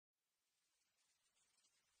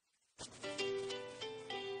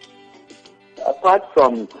Apart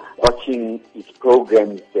from watching his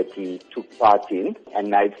programs that he took part in,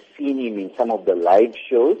 and I've seen him in some of the live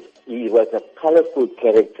shows, he was a colorful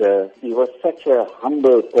character. He was such a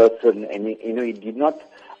humble person, and he did not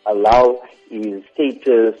allow his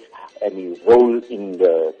status and his role in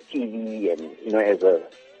the TV and, as a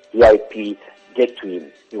VIP get to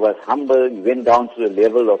him. He was humble. He went down to the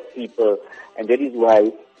level of people, and that is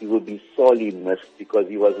why he will be sorely missed, because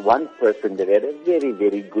he was one person that had a very,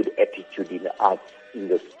 very good attitude in the arts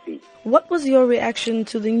industry. What was your reaction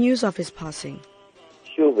to the news of his passing?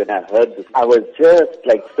 Sure, when I heard this, I was just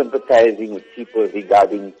like sympathizing with people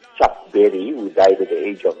regarding Chuck Berry, who died at the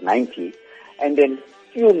age of 90. And then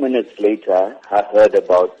a few minutes later, I heard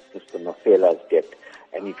about Mr. Mafela's death.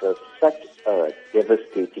 And it was such a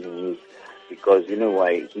devastating news, because you know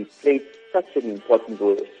why? He played such an important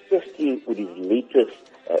role, especially with his latest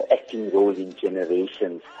acting role in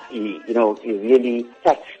Generations. He really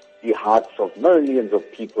touched the hearts of millions of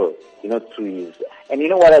people, through his... And you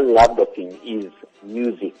know what I loved of him? His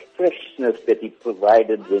music, freshness that he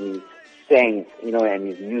provided when he sang, and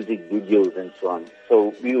his music videos and so on.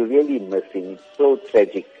 So we were really missing. It's so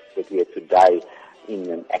tragic that he had to die in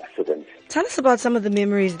an accident. Tell us about some of the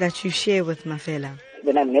memories that you share with Mafela.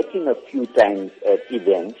 When I met him a few times at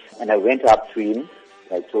events, and I went up to him,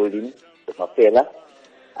 I told him, Mafela,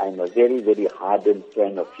 I'm a very, very hardened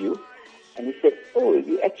fan of you. And he said, oh,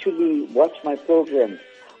 you actually watch my program?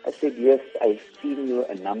 I said, yes, I've seen you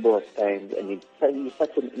a number of times, and it's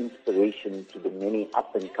such an inspiration to the many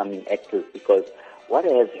up-and-coming actors, because what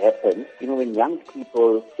has happened, when young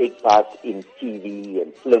people take part in TV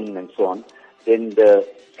and film and so on, then the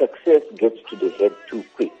success gets to the head too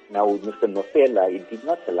quick. Now with Mr. Mafela, it did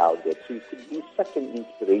not allow that. So it could be such an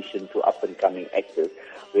inspiration to up-and-coming actors,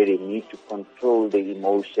 where they need to control the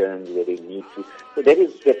emotions, where they need to... So that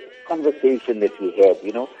is that conversation that we had,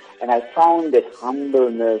 and I found that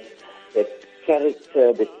humbleness, that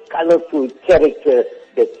character, that colorful character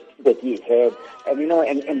that he had,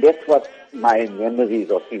 and that's what my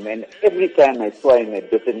memories of him. And every time I saw him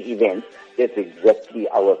at different events, that's exactly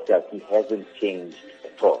how I felt. He hasn't changed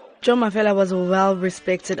at all. Joe Mafela was a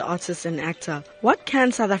well-respected artist and actor. What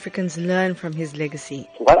can South Africans learn from his legacy?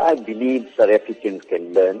 What I believe South Africans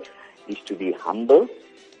can learn is to be humble.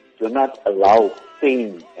 Do not allow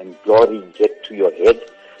fame and glory get to your head,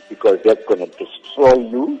 because that's going to destroy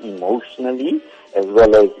you emotionally as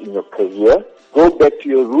well as in your career. Go back to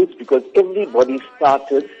your roots, because everybody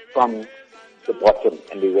started from the bottom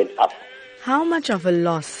and they went up. How much of a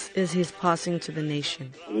loss is his passing to the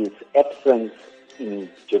nation? His absence in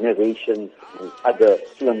Generations and other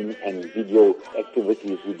film and video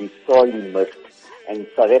activities will be sorely missed. And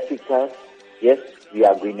South Africa, yes, we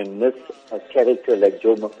are going to miss a character like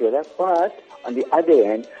Joe Mafela, but on the other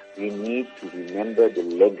hand, we need to remember the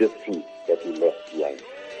legacy that he left behind.